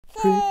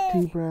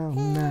pretty brown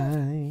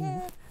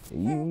eyes.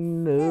 You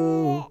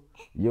know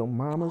your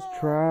mama's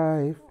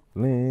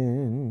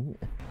trifling.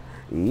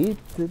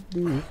 It's a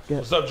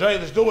What's up, Jay?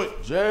 Let's do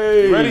it.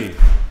 Jay. You ready?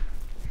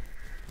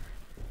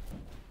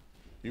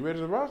 You ready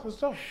to rock? Let's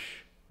go.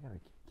 Gotta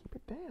keep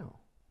it down.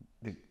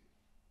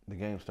 The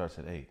game starts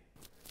at 8.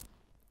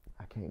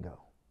 I can't go.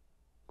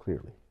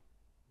 Clearly.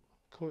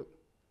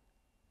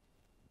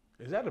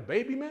 Is that a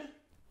baby, man?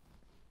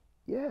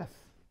 Yes.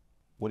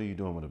 What are you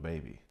doing with a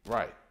baby?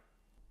 Right.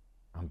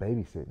 I'm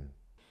babysitting.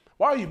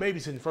 Why are you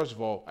babysitting, first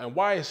of all? And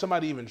why is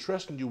somebody even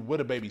trusting you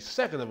with a baby,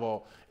 second of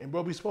all? And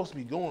bro, we supposed to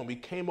be going. We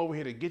came over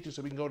here to get you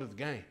so we can go to the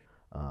game.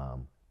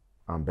 I'm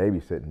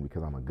babysitting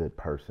because I'm a good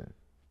person.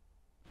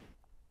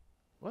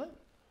 What?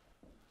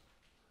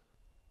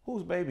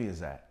 Whose baby is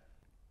that?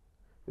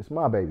 It's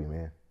my baby,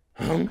 man.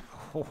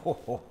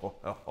 Hold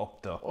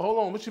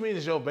on, what you mean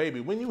it's your baby?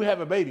 When you have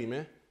a baby,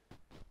 man?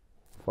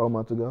 4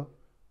 months ago.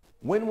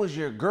 When was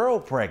your girl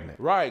pregnant?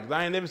 Right,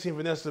 I ain't never seen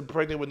Vanessa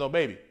pregnant with no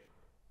baby.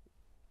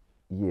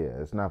 Yeah,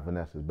 it's not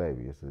Vanessa's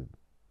baby. It's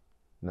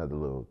another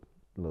little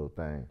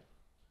thing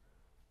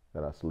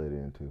that I slid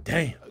into.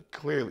 Damn.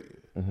 Clearly.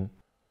 Mm-hmm.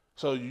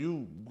 So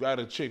you got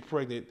a chick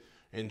pregnant,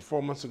 and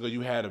 4 months ago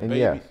you had a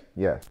baby?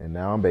 Yes, and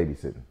now I'm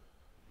babysitting.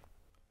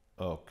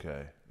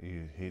 Okay,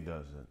 he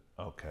doesn't.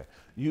 Okay.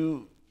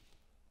 You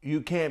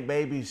can't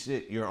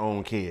babysit your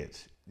own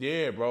kids.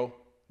 Yeah, bro.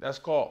 That's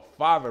called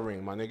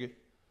fathering, my nigga.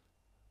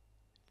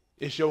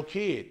 It's your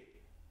kid.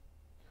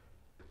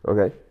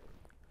 Okay.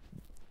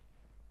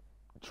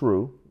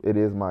 True, it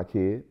is my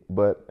kid,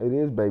 but it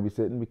is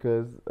babysitting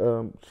because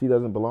she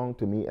doesn't belong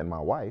to me and my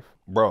wife.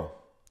 Bro,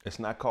 it's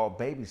not called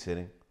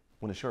babysitting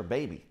when it's your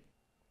baby.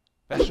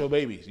 That's your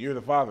baby. You're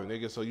the father,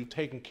 nigga, so you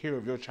taking care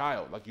of your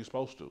child like you're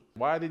supposed to.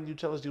 Why didn't you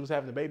tell us you was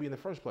having a baby in the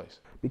first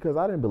place? Because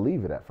I didn't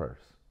believe it at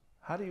first.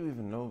 How do you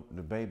even know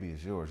the baby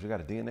is yours? You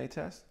got a DNA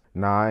test?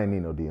 Nah, I ain't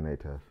need no DNA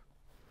test.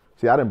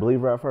 See, I didn't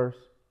believe her at first,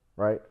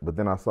 right? But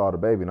then I saw the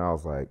baby and I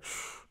was like,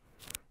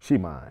 she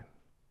mine.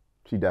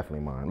 She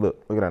definitely mine.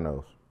 Look at that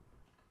nose.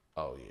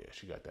 Oh yeah,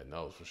 she got that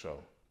nose for sure.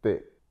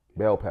 Thick,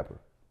 bell pepper.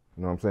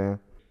 You know what I'm saying?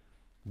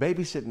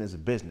 Babysitting is a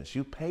business.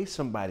 You pay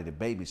somebody to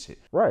babysit.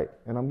 Right,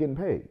 and I'm getting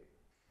paid.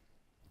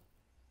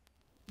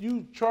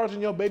 You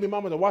charging your baby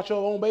mama to watch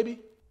your own baby?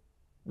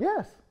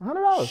 Yes,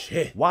 $100.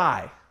 Shit.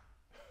 Why?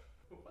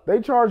 They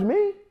charge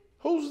me.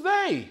 Who's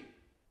they?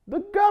 The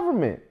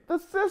government, the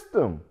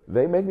system.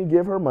 They make me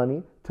give her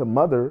money to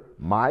mother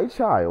my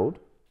child,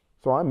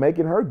 so I'm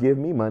making her give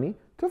me money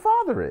to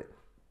father it.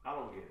 I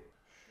don't get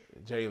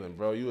it. Jalen,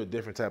 bro, you a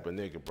different type of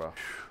nigga, bro.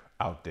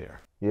 Out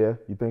there. Yeah,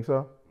 you think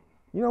so?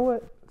 You know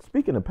what?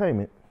 Speaking of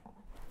payment,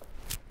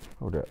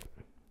 hold up.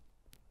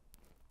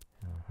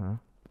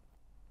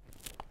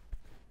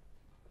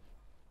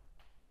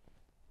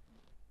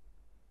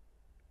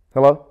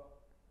 Hello?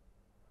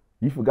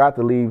 You forgot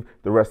to leave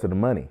the rest of the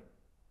money.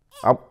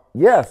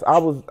 Yes, I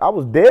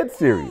was dead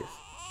serious.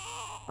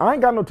 I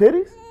ain't got no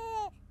titties.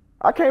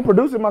 I can't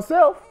produce it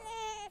myself.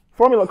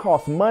 Formula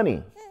costs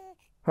money.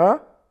 Huh?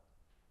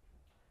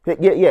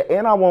 Yeah,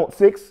 and I want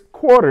 6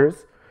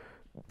 quarters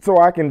so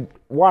I can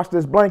wash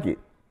this blanket.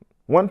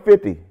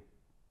 $150.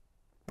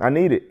 I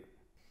need it.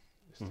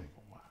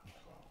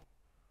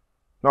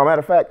 No,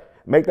 matter of fact,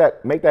 make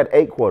that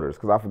 8 quarters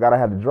because I forgot I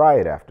had to dry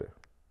it after.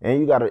 And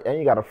you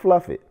gotta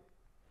fluff it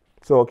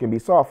so it can be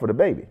soft for the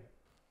baby.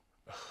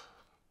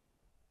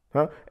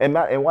 Huh? And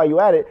while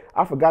you at it,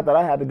 I forgot that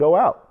I had to go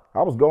out.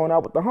 I was going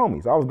out with the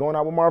homies. I was going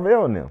out with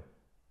Marvell and them.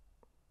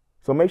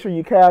 So make sure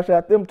you cash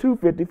out them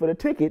 $250 for the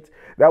tickets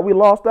that we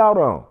lost out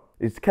on.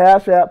 It's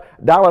Cash App,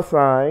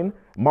 $,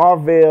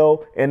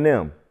 Marvell, and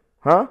them.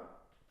 Huh?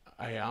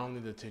 Hey, I don't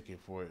need a ticket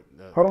for it.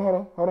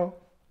 Hold on.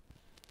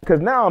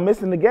 Because now I'm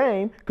missing the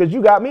game because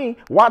you got me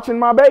watching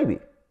my baby.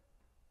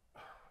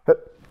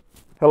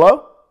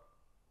 Hello?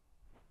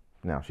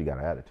 Now she got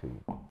an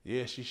attitude.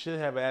 Yeah, she should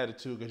have an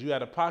attitude because you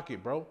got a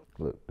pocket, bro.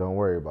 Look, don't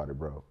worry about it,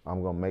 bro.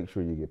 I'm going to make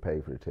sure you get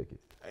paid for the ticket.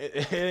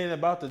 It ain't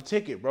about the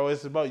ticket, bro.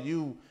 It's about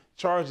you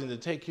charging to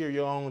take care of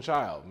your own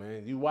child,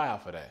 man. You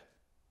wild for that.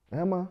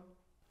 Am I?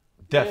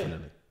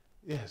 Definitely.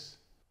 Yeah. Yes.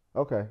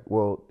 Okay.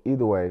 Well,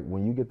 either way,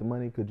 when you get the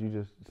money, could you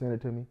just send it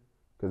to me?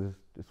 Because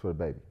it's for the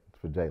baby. It's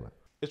for Jalen.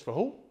 It's for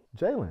who?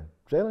 Jalen.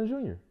 Jalen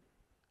Jr.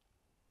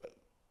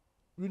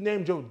 You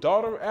named your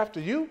daughter after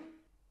you?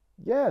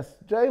 Yes,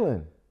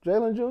 Jalen.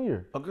 Jalen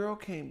Jr. A girl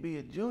can't be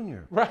a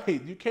junior.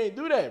 Right. You can't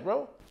do that,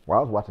 bro. Well,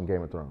 I was watching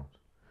Game of Thrones.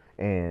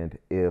 And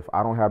if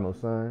I don't have no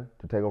son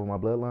to take over my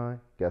bloodline,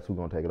 guess who's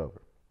going to take it over?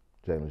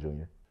 Jalen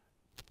Jr.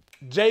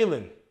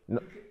 Jalen.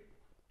 No,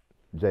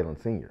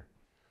 Jalen Sr.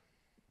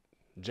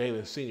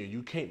 Jalen Sr.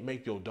 You can't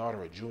make your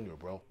daughter a junior,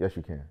 bro. Yes,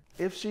 you can.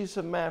 If she's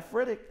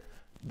hermaphroditic,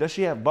 does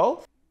she have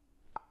both?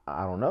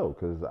 I don't know,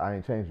 because I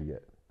ain't changed it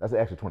yet. That's an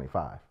extra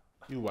 25.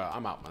 You wild.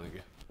 I'm out, my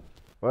nigga.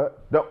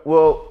 What? No,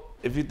 well,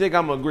 If you think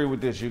I'm going to agree with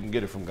this, you can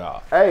get it from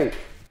God. hey,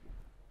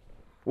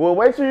 well,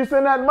 wait till you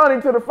send that money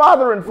to the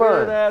fathering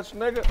Weird fund. ass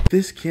nigga.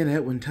 This Kenn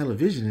Edwin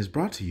television is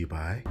brought to you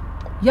by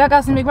Y'all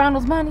got some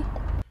McDonald's money?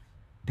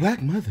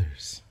 Black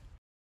Mothers.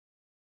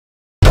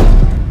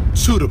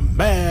 to the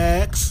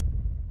max.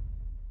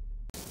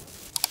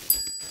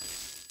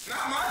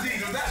 Not my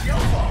diesel, that's your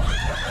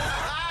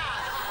fault.